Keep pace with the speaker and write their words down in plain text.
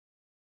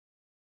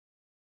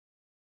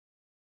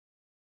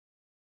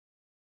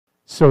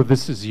So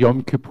this is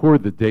Yom Kippur,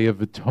 the Day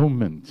of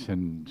Atonement,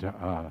 and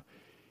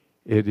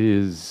it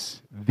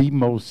is the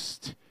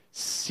most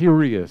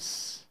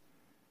serious,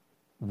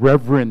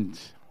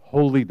 reverent,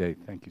 holy day,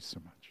 thank you so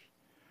much,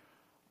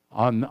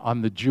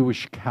 on the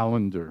Jewish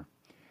calendar.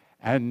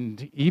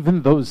 And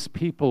even those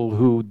people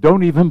who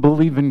don't even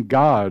believe in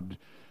God,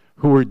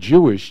 who are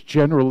Jewish,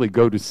 generally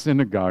go to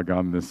synagogue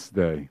on this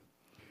day.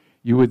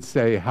 You would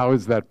say, how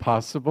is that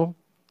possible?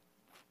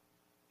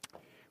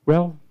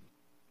 Well,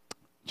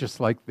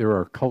 just like there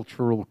are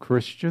cultural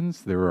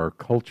Christians, there are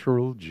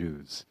cultural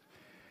Jews.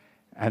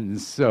 And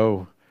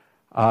so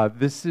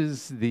this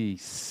is the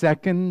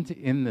second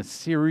in the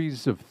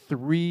series of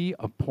 3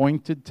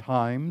 appointed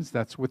times.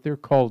 That's what they're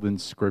called in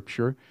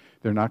Scripture.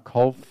 They're not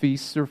called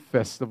feasts or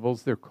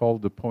festivals. They're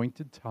called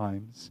appointed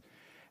times.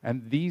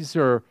 And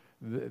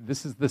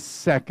this is the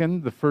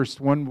second. The first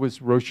one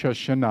was Rosh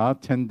Hashanah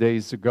 10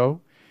 days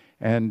ago.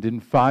 And in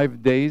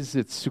 5 days,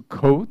 it's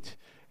Sukkot.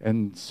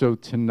 And so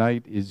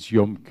tonight is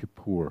Yom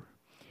Kippur.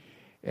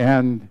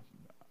 And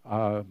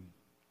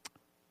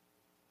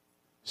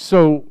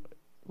so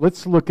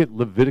let's look at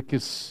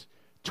Leviticus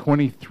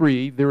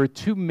 23. There are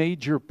 2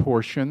 major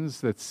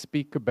portions that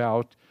speak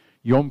about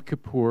Yom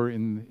Kippur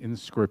in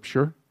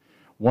Scripture.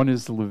 One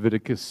is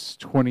Leviticus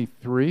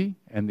 23,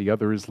 and the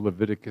other is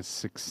Leviticus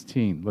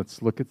 16.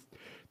 Let's look at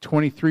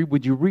 23.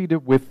 Would you read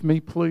it with me,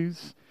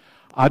 please?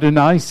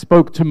 Adonai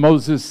spoke to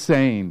Moses,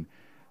 saying,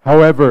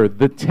 however,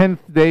 the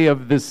 10th day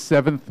of this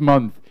 7th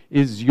month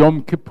is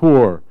Yom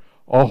Kippur,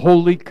 a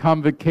holy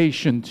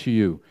convocation to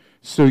you.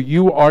 So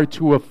you are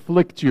to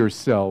afflict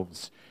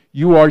yourselves.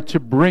 You are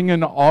to bring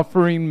an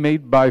offering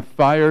made by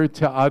fire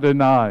to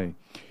Adonai.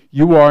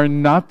 You are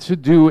not to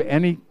do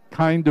any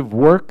kind of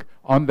work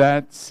on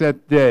that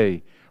set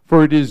day,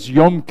 for it is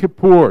Yom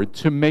Kippur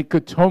to make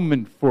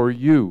atonement for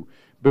you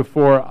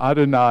before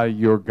Adonai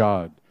your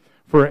God.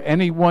 For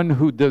anyone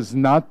who does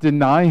not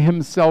deny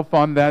himself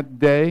on that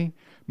day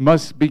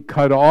must be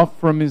cut off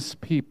from his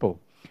people.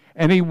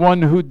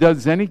 Anyone who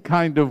does any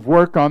kind of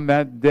work on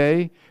that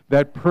day,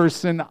 that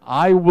person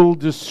I will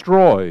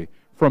destroy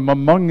from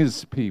among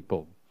his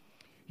people.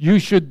 You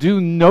should do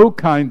no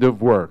kind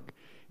of work.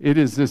 It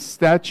is a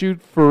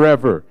statute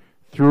forever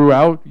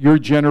throughout your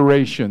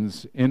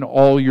generations in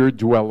all your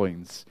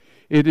dwellings.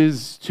 It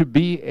is to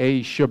be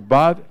a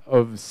Shabbat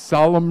of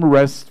solemn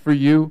rest for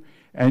you,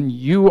 and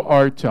you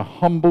are to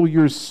humble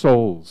your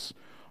souls.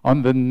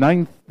 On the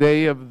 9th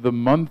day of the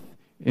month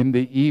in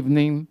the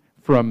evening,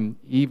 from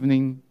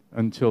evening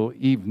until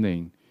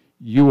evening,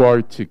 you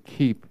are to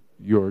keep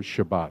your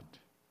Shabbat.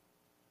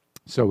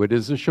 So it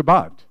is a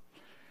Shabbat.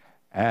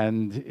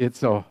 And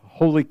it's a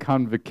holy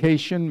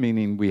convocation,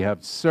 meaning we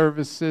have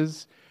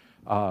services.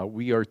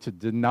 We are to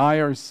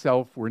deny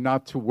ourselves. We're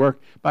not to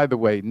work. By the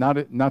way,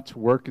 not to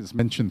work is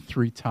mentioned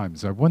 3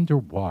 times. I wonder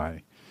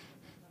why.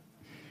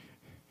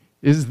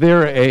 Is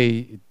there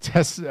a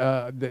test?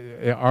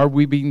 Are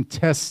we being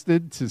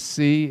tested to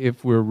see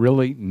if we're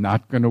really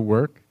not going to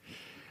work?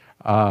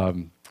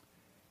 And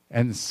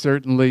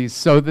certainly,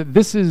 so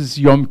this is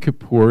Yom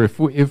Kippur.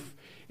 If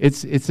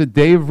it's a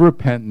day of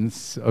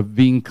repentance, of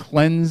being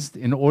cleansed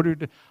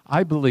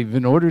I believe,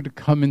 in order to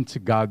come into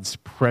God's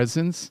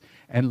presence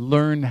and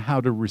learn how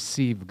to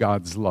receive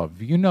God's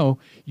love. You know,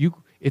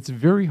 it's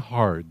very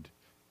hard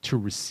to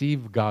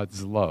receive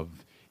God's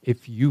love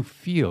if you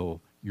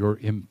feel you're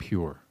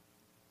impure.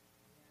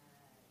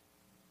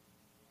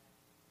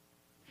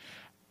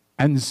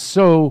 And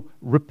so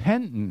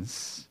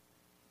repentance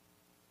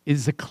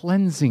is a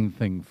cleansing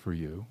thing for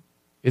you.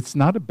 It's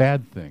not a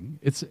bad thing.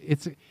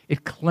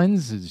 It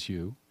cleanses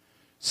you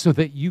so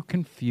that you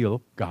can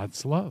feel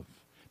God's love,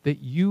 that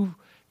you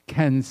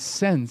can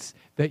sense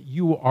that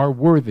you are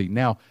worthy.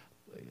 Now,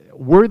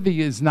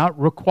 worthy is not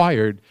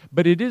required,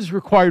 but it is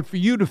required for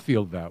you to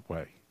feel that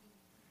way.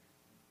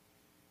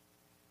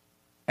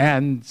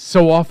 And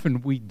so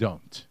often we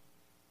don't.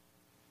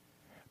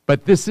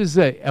 But this is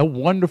a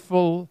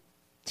wonderful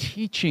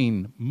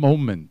teaching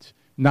moment,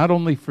 not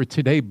only for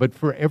today, but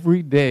for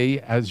every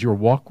day as your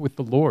walk with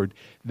the Lord,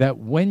 that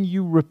when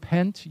you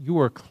repent, you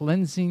are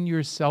cleansing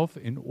yourself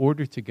in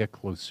order to get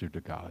closer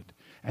to God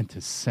and to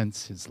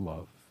sense His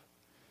love.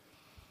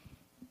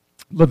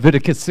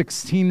 Leviticus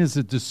 16 is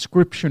a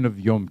description of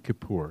Yom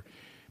Kippur.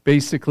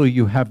 Basically,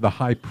 you have the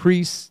high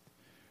priest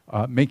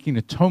making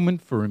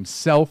atonement for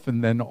himself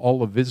and then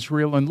all of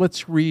Israel. And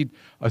let's read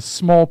a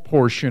small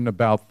portion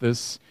about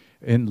this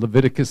in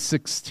Leviticus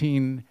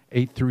 16,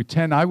 8 through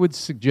 10. I would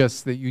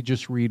suggest that you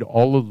just read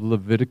all of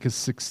Leviticus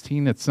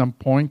 16 at some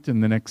point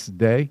in the next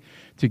day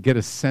to get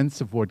a sense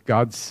of what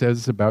God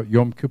says about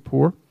Yom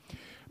Kippur.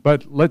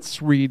 But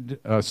let's read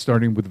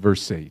starting with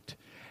verse 8.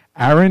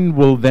 Aaron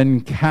will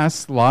then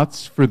cast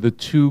lots for the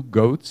 2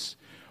 goats,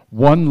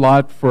 one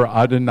lot for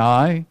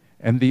Adonai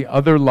and the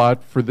other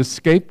lot for the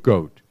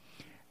scapegoat.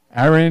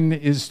 Aaron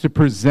is to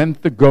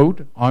present the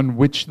goat on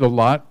which the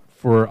lot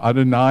for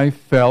Adonai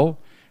fell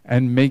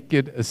and make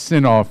it a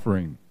sin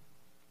offering.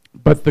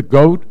 But the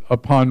goat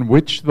upon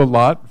which the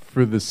lot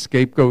for the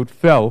scapegoat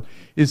fell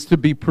is to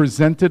be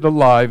presented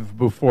alive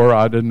before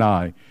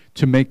Adonai,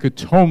 to make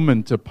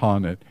atonement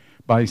upon it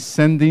by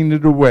sending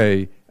it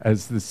away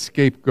as the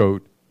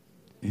scapegoat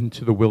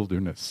into the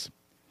wilderness.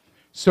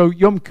 So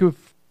Yom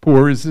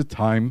Kippur is a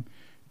time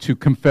to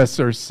confess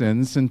our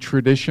sins, and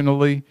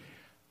traditionally,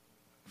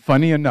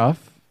 funny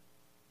enough,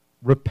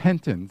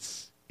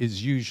 repentance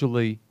is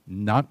usually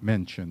not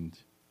mentioned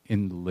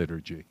in the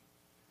liturgy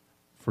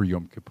for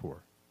Yom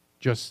Kippur,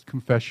 just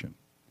confession.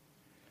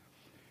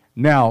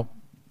 Now,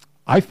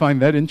 I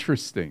find that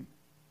interesting.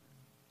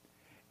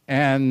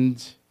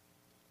 And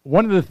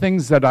one of the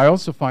things that I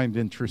also find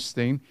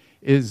interesting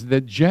is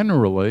that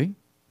generally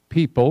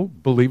people,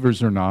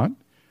 believers or not,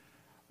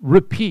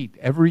 repeat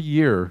every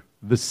year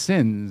the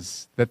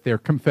sins that they're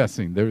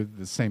confessing. They're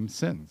the same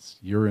sins,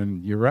 year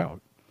in, year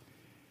out.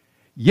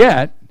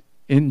 Yet,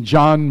 in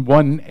John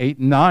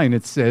 1:8-9,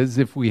 it says,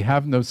 if we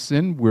have no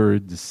sin, we're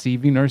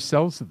deceiving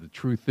ourselves, so the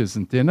truth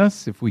isn't in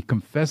us. If we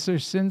confess our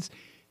sins,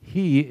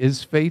 He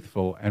is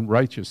faithful and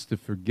righteous to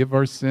forgive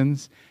our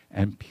sins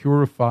and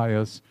purify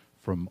us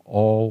from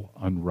all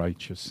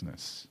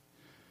unrighteousness.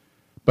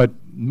 But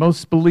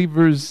most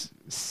believers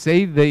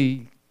say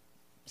they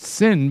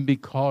sin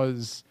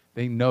because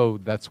they know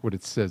that's what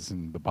it says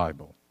in the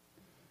Bible.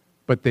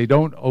 But they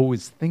don't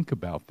always think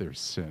about their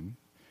sin.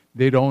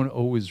 They don't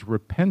always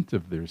repent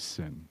of their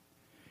sin.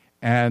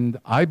 And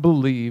I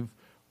believe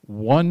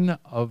one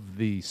of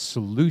the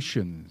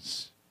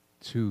solutions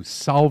to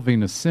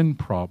solving a sin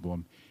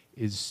problem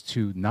is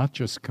to not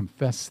just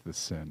confess the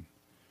sin,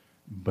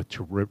 but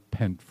to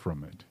repent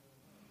from it.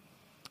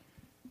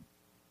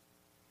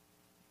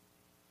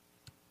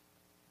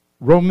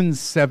 Romans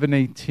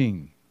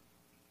 7:18.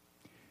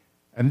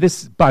 And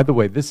this, by the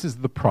way, this is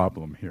the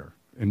problem here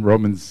in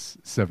Romans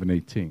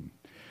 7:18.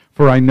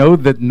 For I know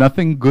that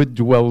nothing good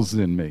dwells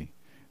in me,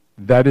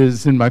 that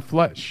is, in my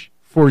flesh.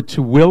 For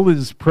to will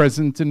is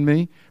present in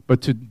me,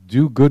 but to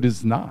do good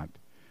is not.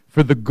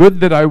 For the good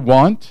that I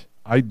want,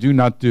 I do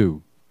not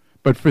do.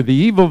 But for the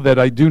evil that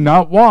I do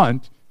not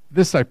want,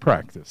 this I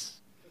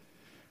practice.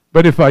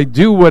 But if I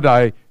do what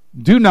I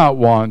do not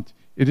want,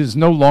 it is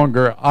no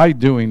longer I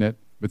doing it,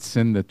 but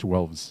sin that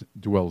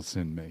dwells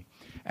in me.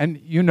 And,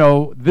 you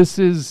know, this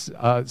is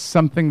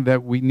something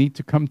that we need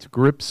to come to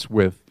grips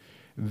with,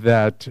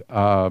 that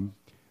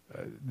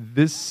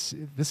this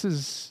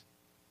is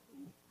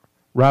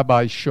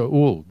Rabbi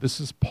Shaul, this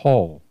is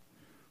Paul,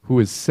 who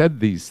has said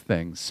these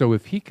things. So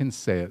if he can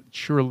say it,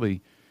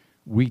 surely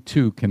we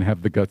too can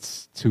have the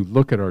guts to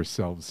look at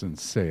ourselves and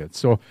say it.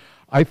 So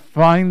I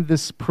find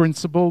this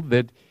principle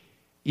that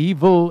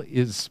evil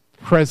is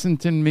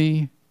present in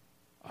me,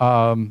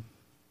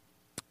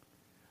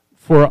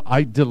 for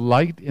I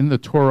delight in the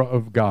Torah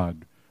of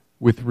God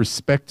with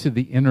respect to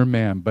the inner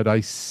man, but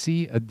I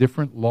see a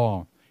different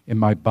law in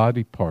my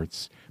body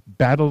parts,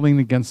 battling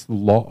against the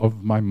law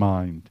of my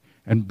mind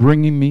and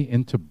bringing me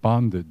into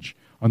bondage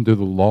under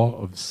the law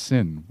of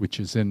sin, which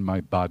is in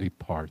my body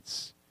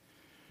parts.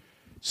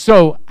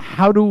 So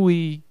how do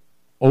we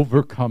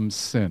overcome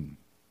sin?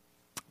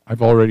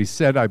 I've already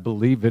said I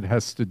believe it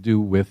has to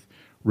do with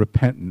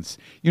repentance.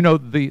 You know,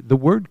 the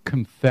word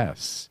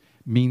confess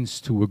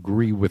means to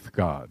agree with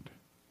God.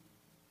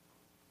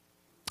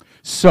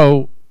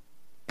 So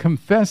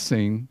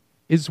confessing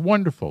is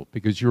wonderful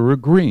because you're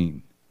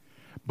agreeing.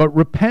 But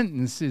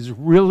repentance is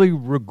really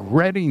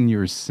regretting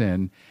your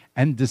sin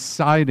and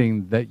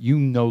deciding that you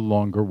no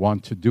longer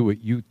want to do it.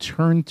 You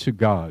turn to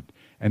God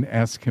and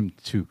ask Him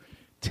to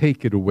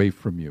take it away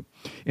from you.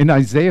 In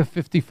Isaiah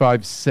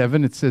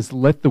 55:7, it says,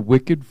 let the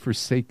wicked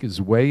forsake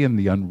his way and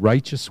the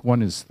unrighteous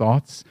one his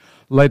thoughts.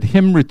 Let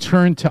him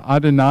return to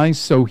Adonai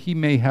so He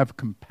may have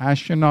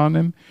compassion on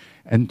him,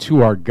 and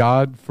to our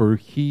God, for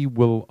He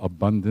will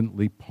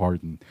abundantly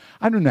pardon.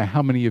 I don't know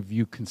how many of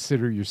you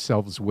consider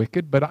yourselves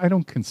wicked, but I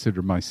don't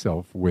consider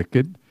myself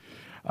wicked.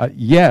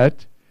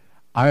 Yet,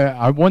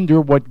 I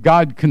wonder what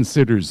God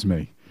considers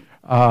me.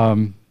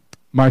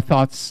 My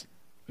thoughts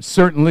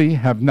certainly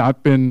have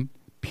not been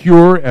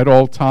pure at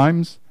all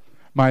times.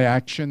 My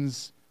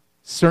actions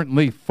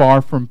certainly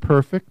far from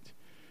perfect.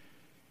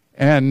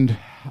 And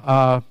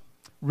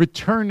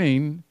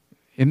returning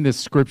in this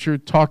scripture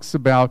talks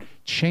about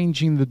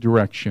changing the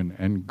direction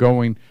and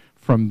going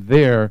from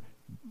there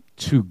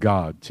to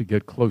God, to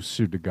get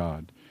closer to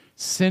God.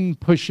 Sin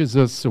pushes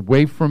us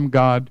away from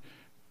God.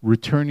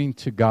 Returning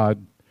to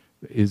God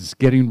is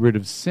getting rid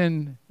of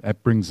sin.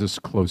 That brings us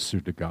closer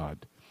to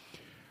God.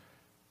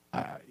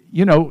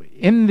 You know,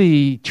 in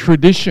the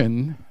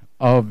tradition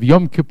of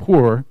Yom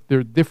Kippur, there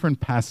are different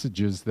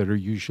passages that are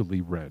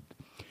usually read.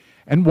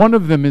 And one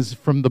of them is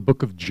from the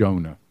book of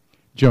Jonah.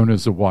 Jonah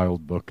is a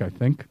wild book, I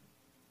think.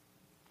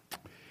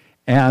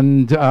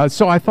 And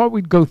so I thought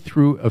we'd go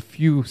through a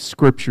few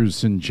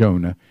scriptures in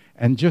Jonah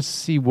and just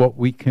see what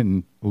we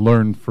can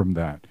learn from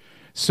that.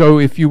 So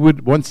if you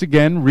would once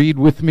again read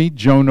with me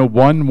Jonah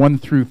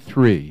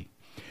 1:1-3.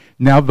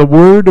 Now the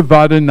word of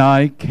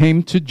Adonai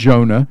came to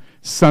Jonah,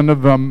 son of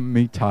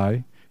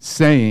Amittai,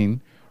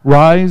 saying,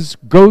 rise,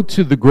 go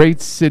to the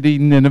great city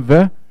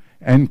Nineveh,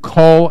 and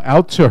call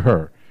out to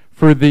her,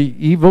 for the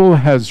evil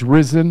has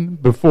risen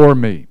before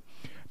me.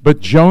 But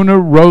Jonah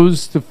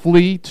rose to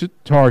flee to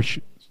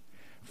Tarshish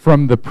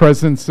from the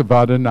presence of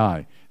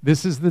Adonai.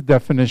 This is the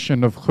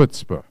definition of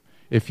chutzpah.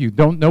 If you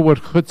don't know what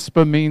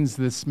chutzpah means,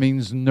 this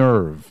means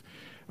nerve.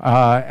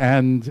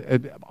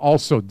 And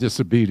also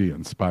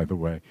disobedience, by the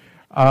way.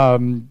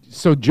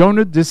 So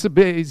Jonah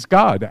disobeys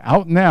God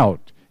out and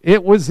out.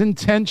 It was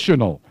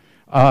intentional.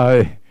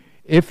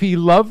 If he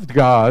loved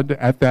God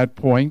at that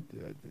point,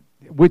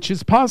 which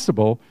is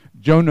possible,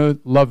 Jonah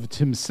loved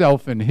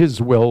himself and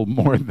his will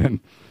more than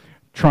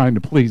trying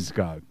to please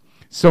God.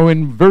 So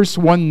in verse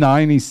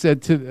 1:9, he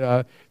said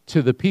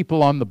to the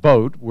people on the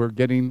boat,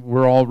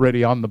 we're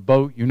already on the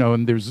boat,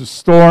 and there's a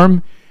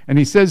storm, and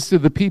he says to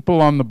the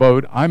people on the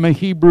boat, I'm a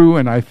Hebrew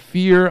and I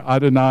fear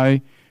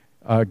Adonai,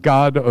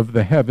 God of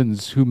the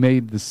heavens, who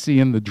made the sea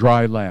and the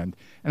dry land.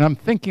 And I'm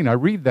thinking, I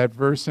read that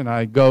verse and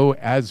I go,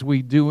 as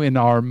we do in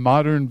our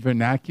modern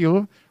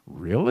vernacular,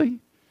 really?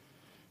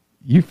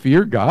 You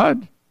fear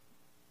God?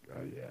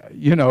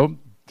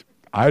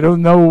 I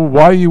don't know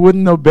why you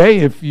wouldn't obey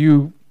if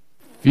you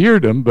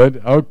feared him,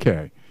 but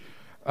okay.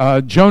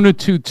 Jonah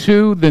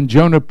 2:2, then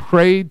Jonah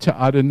prayed to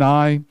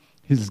Adonai,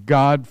 his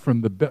God,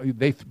 from the belly.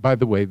 By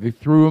the way, they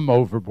threw him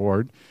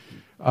overboard.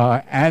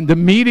 And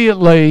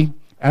immediately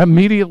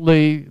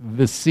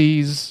the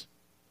seas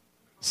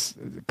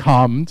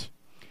calmed.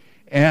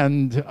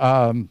 And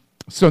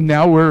so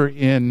now we're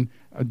in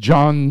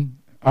Jonah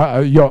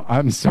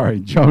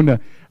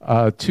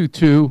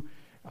 2:2,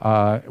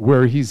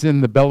 where he's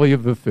in the belly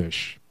of the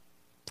fish.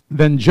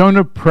 Then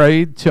Jonah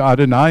prayed to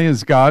Adonai,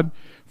 his God,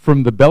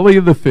 from the belly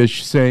of the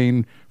fish,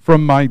 saying,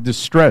 from my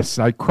distress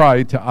I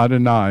cried to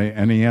Adonai,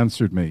 and he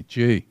answered me.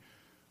 Gee,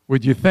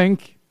 would you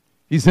think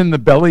he's in the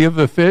belly of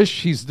the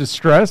fish? He's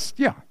distressed?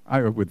 Yeah,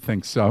 I would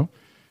think so.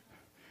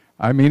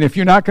 I mean, if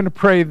you're not going to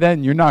pray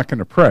then, you're not going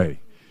to pray.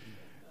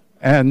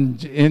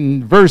 And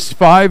in verse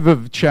 5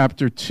 of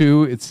chapter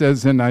 2, it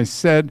says, and I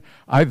said,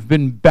 I've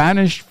been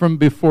banished from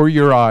before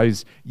your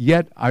eyes,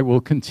 yet I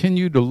will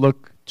continue to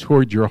look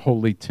toward your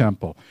holy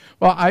temple.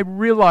 Well, I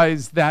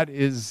realize that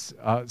is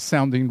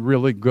sounding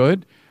really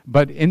good,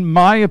 but in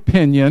my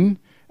opinion,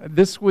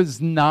 this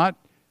was not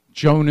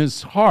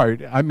Jonah's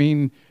heart. I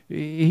mean,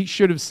 he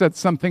should have said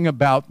something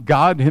about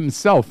God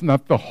himself,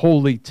 not the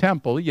holy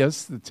temple.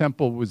 Yes, the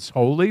temple was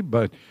holy,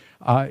 but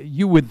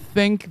you would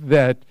think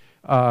that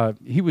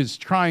he was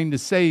trying to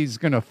say he's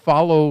going to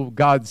follow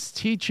God's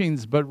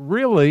teachings, but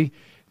really,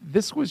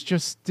 this was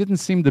just didn't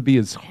seem to be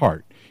his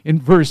heart. In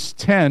verse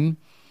 10,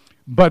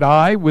 but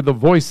I, with a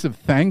voice of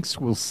thanks,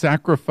 will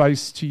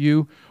sacrifice to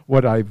you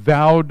what I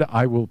vowed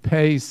I will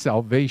pay.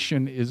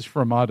 Salvation is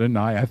from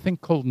Adonai. I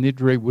think Kol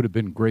Nidre would have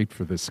been great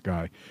for this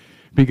guy,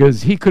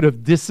 because he could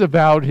have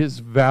disavowed his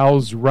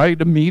vows right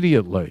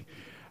immediately.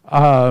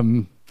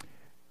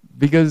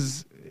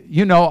 Because,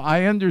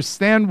 I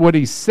understand what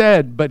he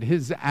said, but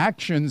his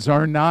actions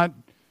are not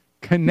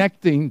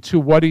connecting to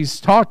what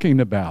he's talking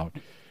about.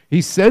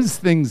 He says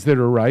things that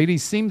are right. He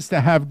seems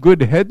to have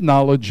good head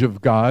knowledge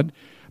of God,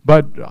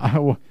 but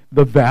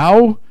the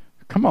vow,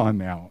 come on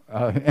now.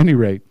 At any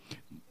rate,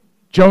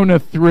 Jonah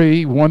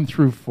 3, 1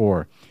 through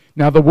 4.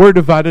 Now the word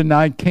of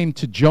Adonai came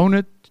to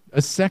Jonah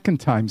a second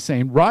time,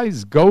 saying,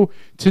 rise, go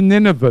to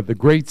Nineveh, the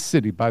great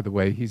city. By the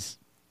way,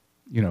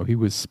 he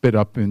was spit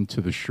up into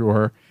the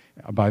shore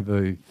by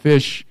the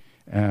fish,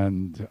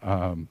 and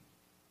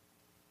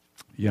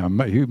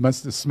he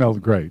must have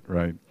smelled great,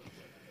 right?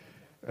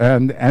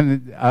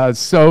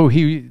 So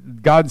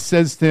God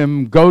says to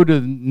him, go to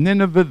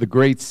Nineveh, the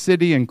great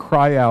city, and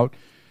cry out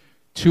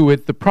to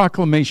it the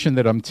proclamation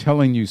that I'm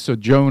telling you. So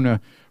Jonah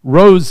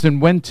rose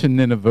and went to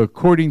Nineveh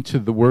according to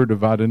the word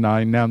of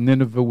Adonai. Now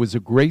Nineveh was a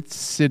great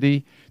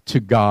city to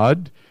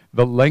God,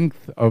 the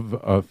length of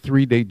a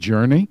 3-day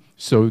journey.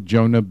 So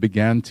Jonah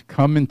began to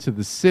come into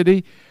the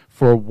city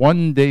for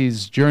 1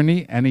 day's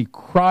journey, and he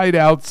cried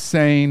out,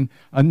 saying,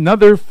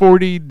 another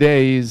 40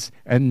 days,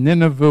 and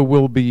Nineveh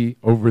will be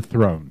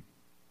overthrown.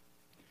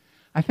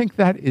 I think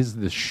that is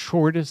the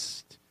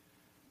shortest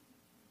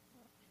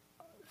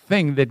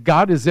thing that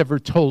God has ever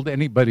told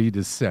anybody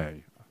to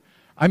say.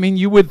 I mean,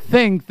 you would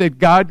think that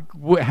God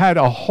had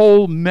a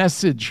whole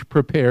message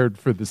prepared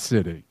for the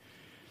city.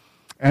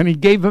 And he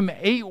gave him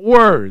 8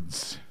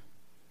 words.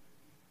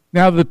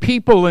 Now, the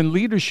people in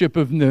leadership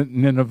of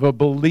Nineveh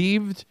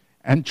believed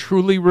and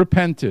truly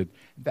repented.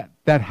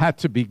 That had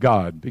to be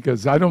God,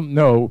 because I don't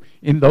know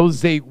in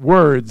those 8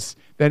 words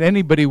that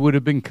anybody would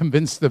have been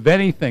convinced of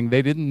anything.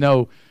 They didn't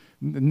know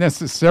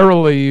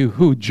necessarily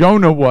who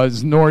Jonah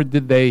was, nor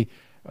did they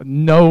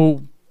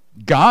know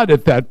God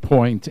at that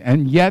point.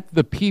 And yet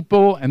the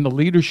people and the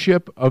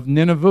leadership of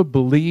Nineveh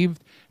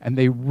believed, and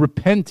they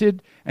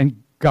repented,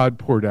 and God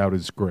poured out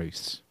his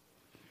grace.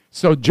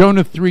 So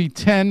Jonah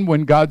 3:10,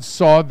 when God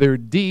saw their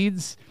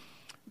deeds,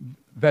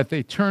 that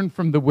they turned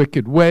from the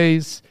wicked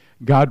ways,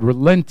 God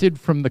relented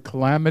from the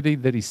calamity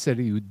that he said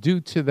he would do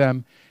to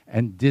them,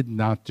 and did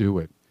not do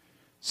it.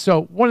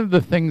 So one of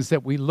the things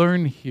that we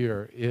learn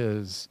here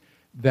is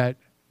that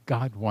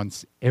God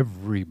wants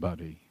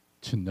everybody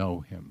to know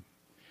him.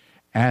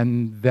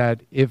 And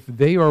that if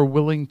they are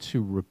willing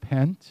to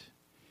repent,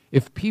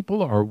 If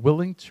people are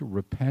willing to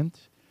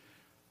repent,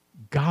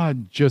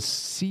 God just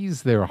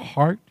sees their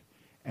heart,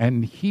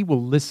 and he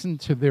will listen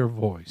to their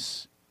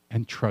voice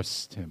and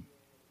trust him.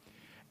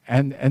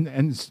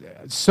 And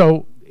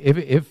so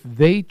if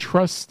they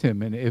trust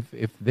him and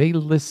if they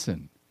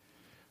listen,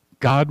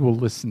 God will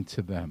listen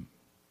to them.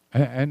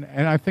 And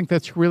I think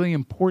that's really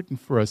important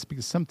for us,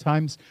 because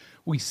sometimes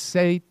we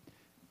say,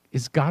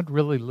 is God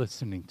really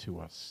listening to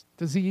us?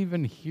 Does he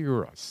even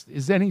hear us?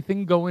 Is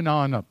anything going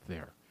on up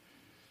there?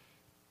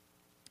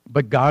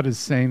 But God is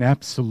saying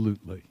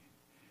absolutely.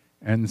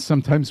 And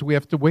sometimes we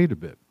have to wait a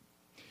bit.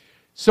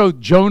 So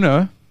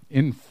Jonah,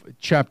 in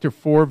chapter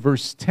 4,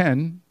 verse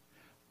 10,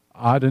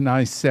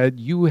 Adonai said,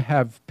 you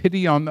have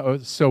pity on the...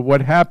 So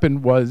what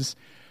happened was,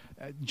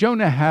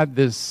 Jonah had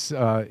this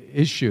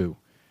issue.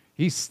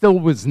 He still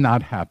was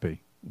not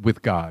happy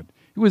with God.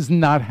 He was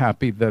not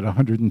happy that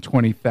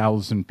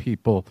 120,000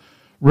 people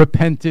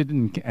repented,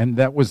 and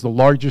that was the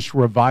largest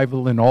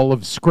revival in all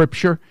of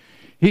Scripture.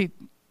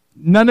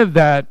 None of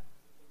that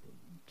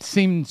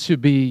seemed to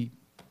be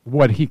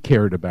what he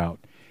cared about.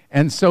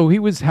 And so he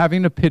was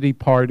having a pity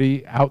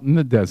party out in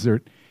the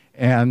desert,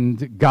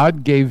 and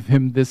God gave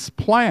him this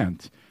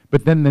plant.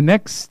 But then the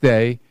next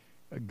day,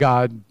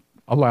 God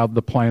allowed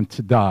the plant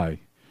to die.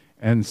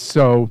 And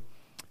so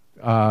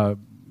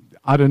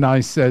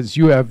Adonai says,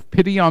 you have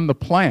pity on the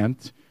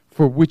plant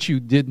for which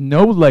you did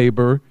no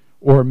labor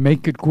or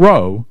make it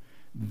grow,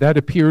 that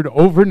appeared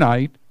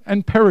overnight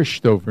and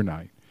perished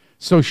overnight.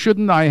 So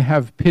shouldn't I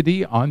have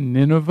pity on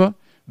Nineveh,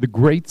 the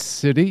great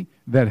city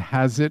that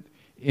has it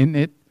in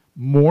it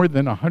more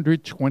than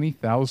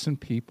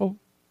 120,000 people?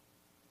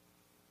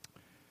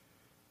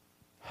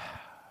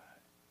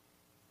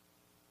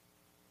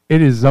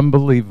 It is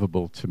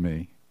unbelievable to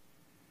me,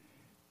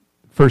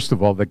 first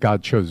of all, that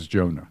God chose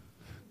Jonah.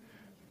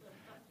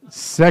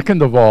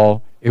 Second of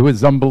all, it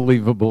was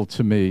unbelievable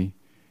to me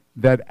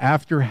that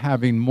after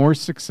having more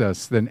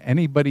success than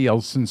anybody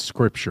else in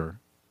Scripture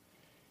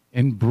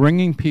in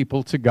bringing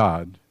people to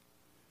God,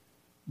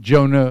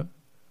 Jonah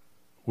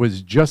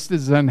was just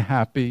as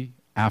unhappy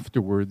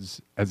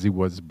afterwards as he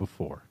was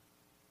before.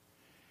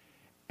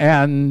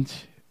 And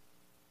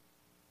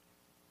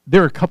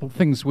there are a couple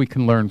things we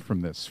can learn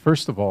from this.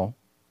 First of all,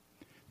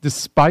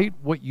 despite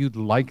what you'd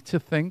like to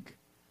think,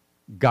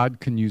 God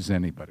can use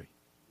anybody.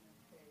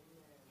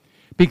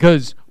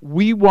 Because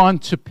we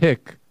want to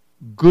pick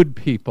good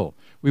people.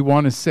 We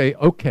want to say,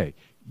 okay,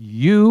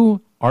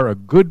 you are a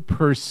good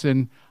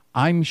person.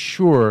 I'm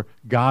sure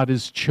God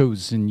has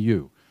chosen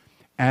you.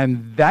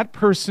 And that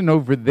person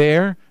over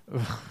there,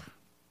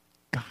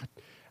 God,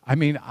 I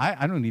mean,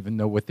 I don't even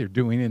know what they're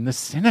doing in the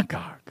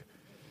synagogue.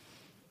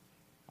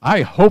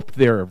 I hope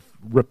they're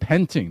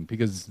repenting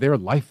because their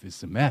life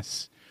is a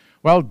mess.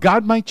 Well,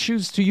 God might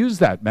choose to use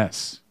that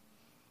mess.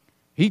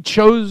 He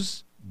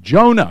chose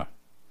Jonah,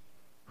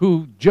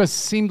 who just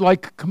seemed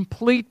like a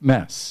complete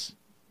mess.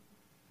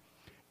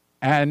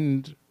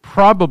 And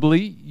probably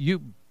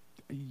you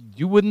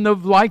wouldn't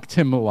have liked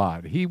him a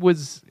lot. He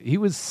was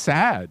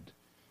sad.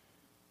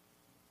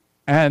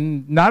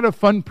 And not a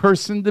fun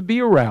person to be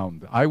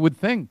around, I would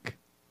think.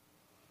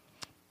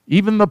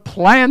 Even the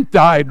plant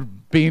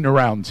died being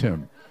around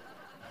him.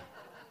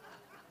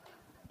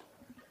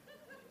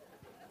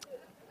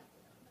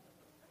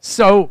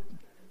 So,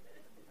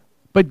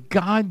 but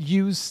God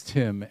used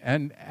him,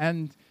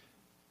 and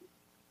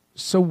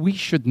so we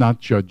should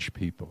not judge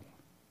people.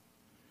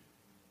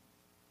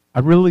 I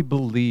really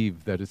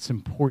believe that it's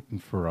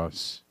important for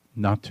us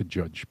not to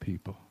judge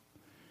people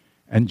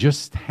and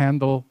just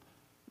handle.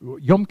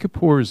 Yom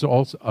Kippur is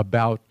also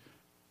about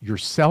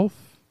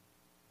yourself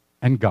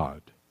and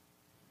God.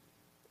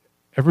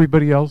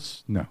 Everybody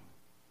else, no.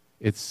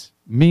 It's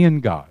me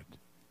and God.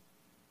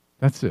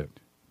 That's it.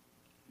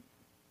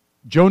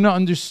 Jonah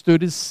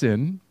understood his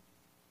sin,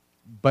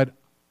 but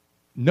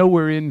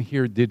nowhere in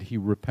here did he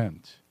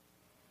repent.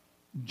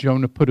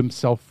 Jonah put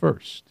himself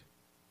first.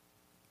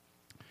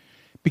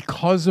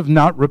 Because of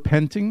not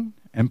repenting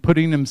and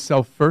putting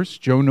himself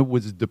first, Jonah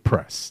was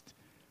depressed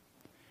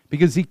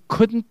because he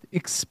couldn't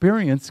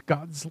experience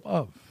God's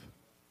love.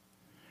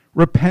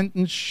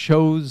 Repentance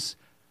shows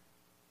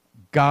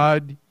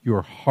God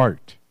your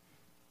heart.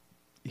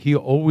 He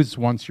always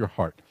wants your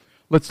heart.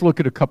 Let's look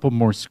at a couple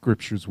more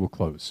scriptures. We'll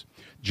close.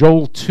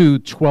 Joel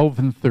 2:12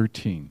 and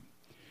 13.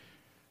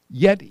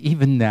 Yet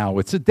even now,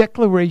 it's a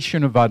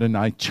declaration of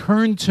Adonai,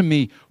 turn to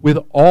me with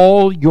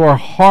all your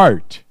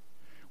heart,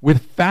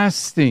 with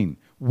fasting,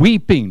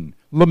 weeping,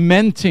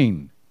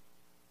 lamenting.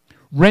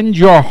 Rend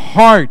your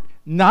heart,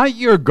 not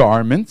your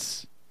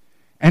garments,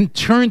 and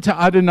turn to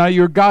Adonai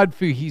your God,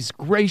 for he's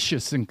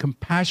gracious and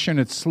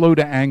compassionate, slow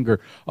to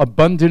anger,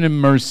 abundant in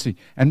mercy,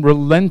 and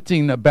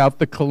relenting about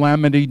the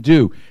calamity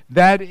due.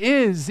 That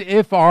is,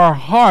 if our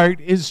heart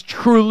is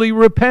truly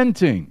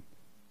repenting.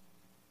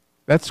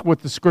 That's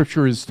what the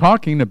scripture is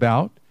talking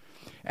about.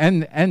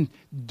 And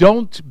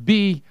don't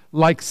be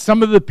like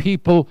some of the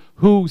people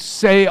who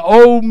say,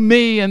 oh,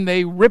 me, and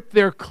they rip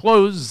their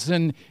clothes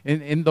in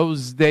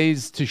those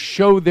days to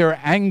show their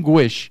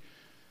anguish.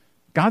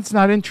 God's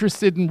not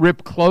interested in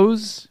ripped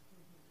clothes.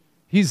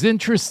 He's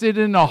interested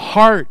in a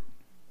heart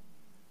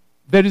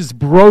that is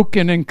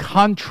broken and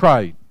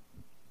contrite.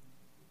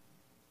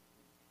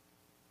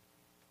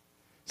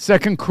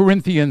 2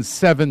 Corinthians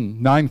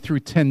 7, 9 through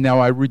 10, now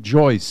I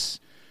rejoice,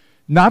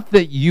 not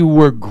that you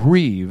were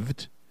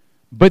grieved,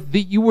 but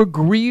that you were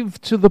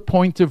grieved to the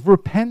point of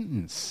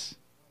repentance.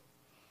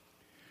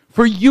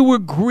 For you were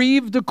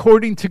grieved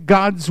according to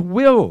God's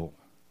will,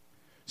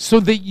 so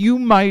that you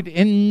might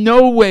in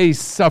no way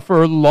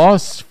suffer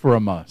loss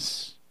from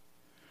us.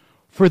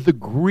 For the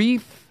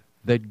grief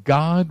that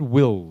God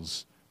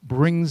wills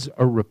brings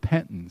a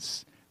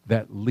repentance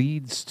that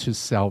leads to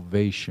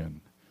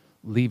salvation,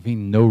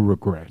 leaving no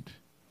regret.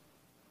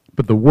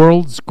 But the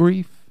world's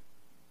grief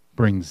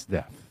brings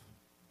death.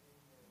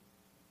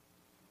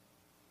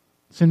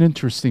 It's an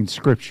interesting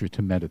scripture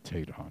to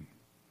meditate on.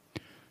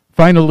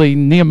 Finally,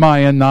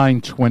 Nehemiah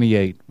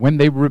 9:28. When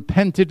they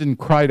repented and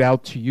cried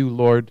out to you,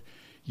 Lord,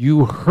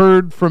 you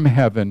heard from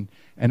heaven,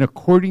 and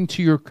according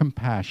to your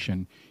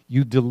compassion,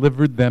 you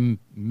delivered them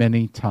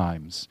many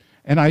times.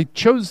 And I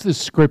chose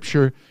this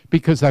scripture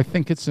because I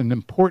think it's an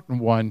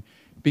important one,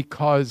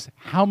 because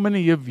how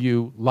many of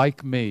you,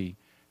 like me,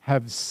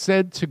 have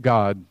said to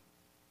God,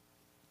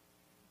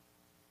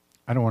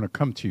 I don't want to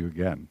come to you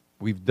again.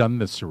 We've done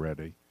this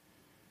already.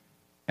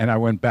 And I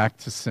went back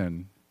to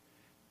sin.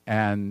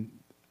 And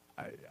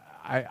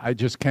I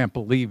just can't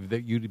believe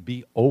that you'd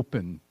be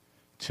open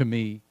to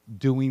me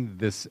doing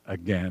this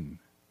again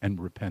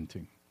and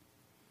repenting.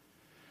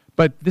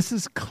 But this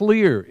is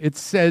clear. It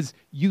says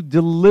you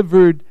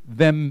delivered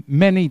them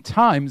many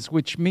times,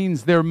 which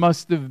means there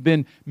must have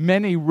been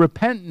many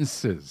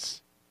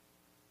repentances,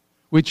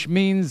 which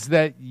means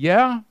that,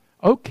 yeah,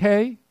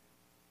 okay,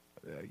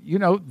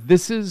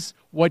 this is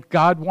what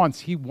God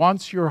wants. He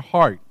wants your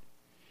heart.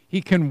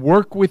 He can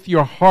work with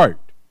your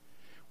heart.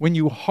 When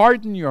you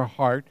harden your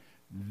heart,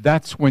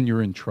 that's when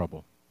you're in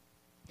trouble.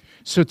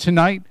 So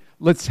tonight,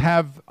 let's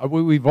have,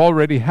 we've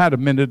already had a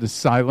minute of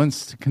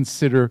silence to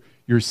consider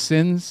your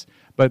sins,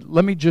 but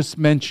let me just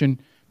mention,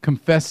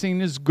 confessing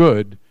is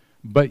good,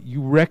 but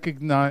you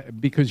recognize,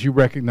 because you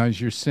recognize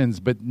your sins,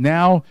 but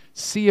now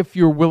see if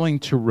you're willing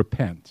to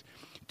repent,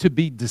 to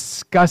be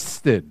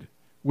disgusted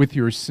with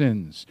your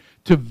sins,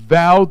 to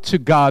vow to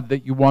God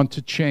that you want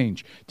to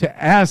change,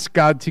 to ask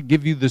God to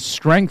give you the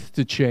strength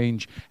to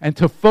change, and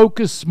to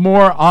focus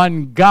more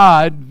on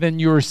God than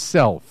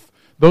yourself.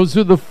 Those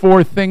are the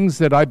 4 things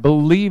that I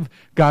believe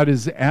God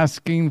is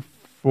asking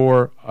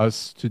for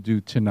us to do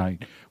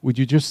tonight. Would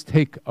you just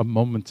take a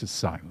moment of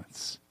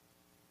silence?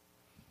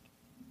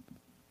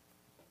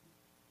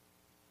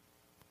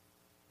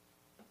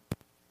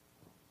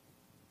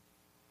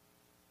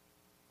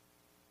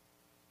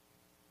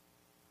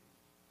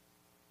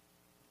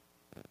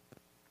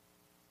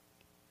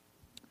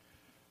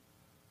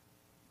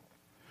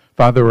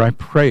 Father, I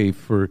pray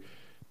for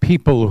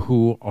people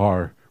who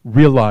are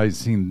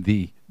realizing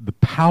the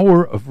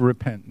power of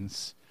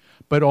repentance,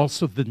 but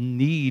also the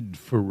need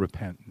for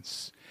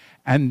repentance.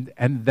 And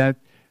that,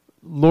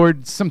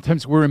 Lord,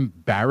 sometimes we're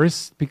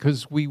embarrassed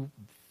because we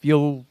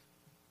feel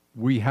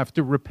we have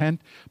to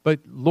repent. But,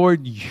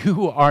 Lord,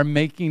 you are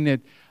making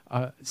it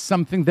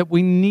something that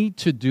we need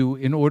to do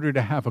in order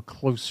to have a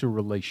closer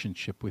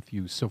relationship with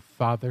you. So,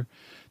 Father,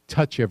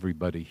 touch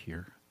everybody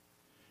here.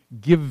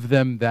 Give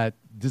them that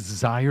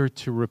desire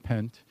to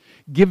repent.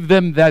 Give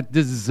them that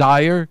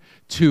desire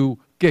to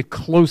get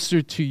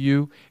closer to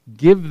you.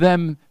 Give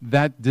them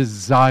that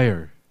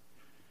desire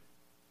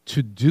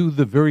to do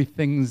the very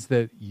things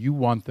that you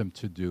want them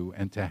to do,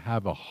 and to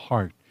have a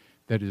heart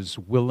that is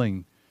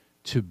willing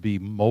to be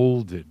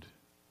molded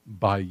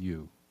by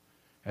you.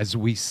 As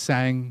we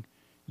sang,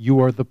 you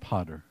are the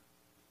potter,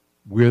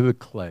 we're the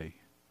clay.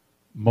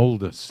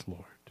 Mold us,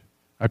 Lord.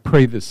 I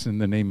pray this in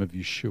the name of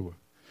Yeshua.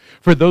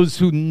 For those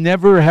who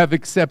never have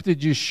accepted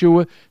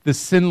Yeshua, the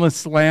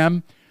sinless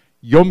Lamb,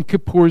 Yom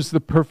Kippur is the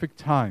perfect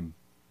time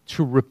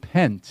to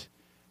repent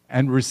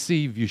and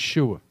receive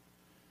Yeshua.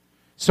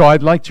 So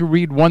I'd like to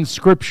read one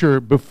scripture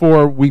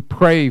before we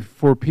pray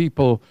for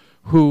people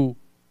who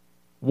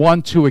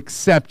want to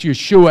accept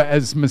Yeshua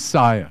as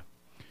Messiah.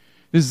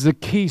 This is a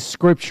key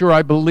scripture,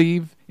 I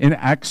believe, in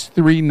Acts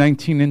 3,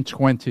 19 and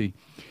 20.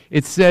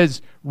 It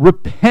says,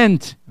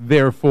 repent,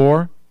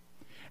 therefore,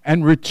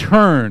 and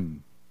return,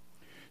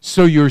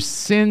 so your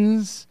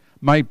sins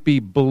might be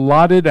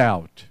blotted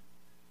out,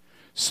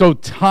 so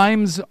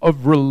times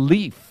of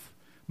relief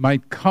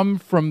might come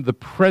from the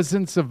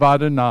presence of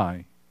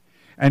Adonai,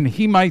 and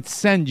he might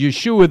send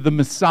Yeshua the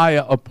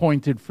Messiah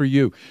appointed for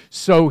you.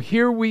 So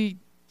here we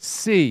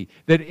see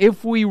that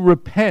if we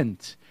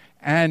repent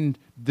and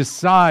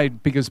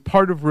decide, because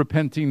part of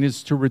repenting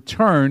is to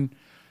return,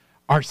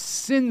 our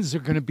sins are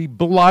going to be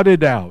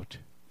blotted out.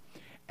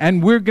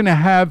 And we're going to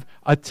have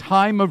a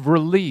time of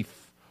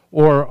relief,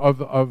 or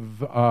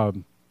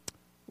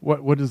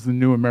what does the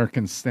New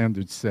American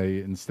Standard say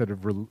instead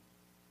of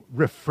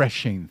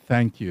refreshing?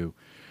 Thank you.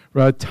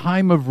 A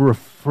time of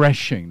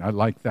refreshing. I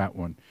like that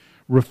one.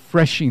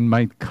 Refreshing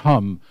might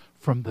come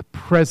from the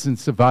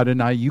presence of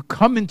Adonai. You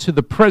come into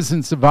the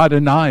presence of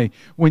Adonai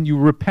when you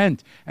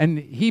repent. And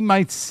he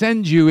might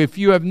send you, if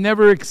you have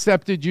never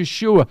accepted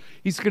Yeshua,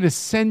 he's going to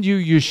send you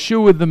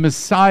Yeshua the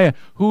Messiah,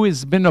 who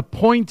has been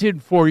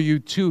appointed for you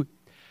to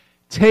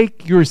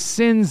take your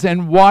sins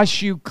and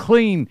wash you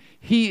clean.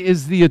 He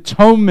is the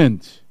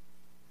atonement.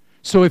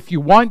 So if you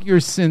want your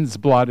sins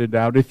blotted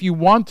out, if you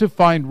want to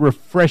find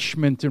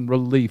refreshment and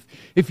relief,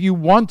 if you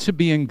want to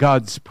be in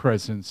God's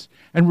presence,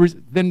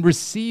 then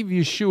receive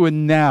Yeshua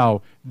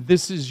now.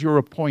 This is your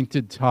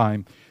appointed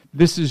time.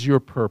 This is your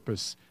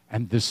purpose,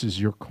 and this is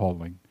your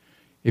calling.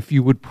 If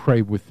you would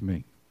pray with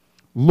me.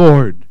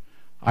 Lord,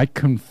 I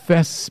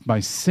confess my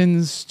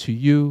sins to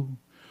you.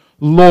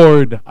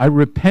 Lord, I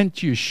repent,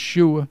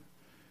 Yeshua.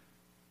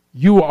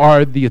 You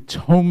are the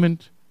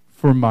atonement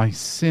for my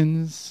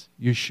sins,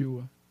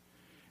 Yeshua.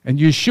 And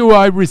Yeshua,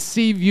 I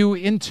receive you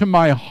into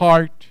my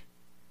heart.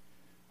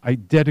 I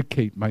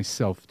dedicate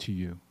myself to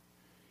you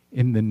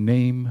in the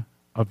name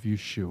of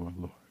Yeshua,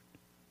 Lord.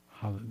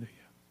 Hallelujah.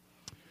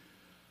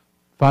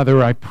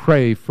 Father, I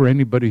pray for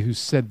anybody who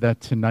said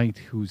that tonight,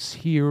 who's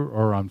here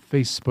or on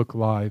Facebook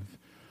Live.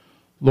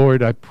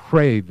 Lord, I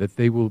pray that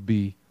they will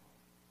be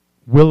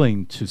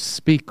willing to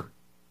speak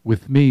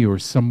with me or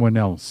someone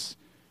else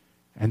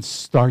and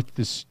start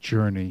this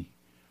journey,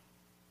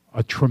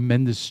 a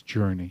tremendous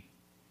journey.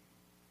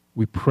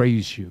 We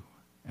praise you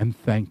and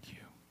thank you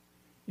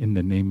in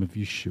the name of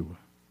Yeshua.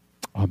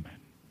 Amen.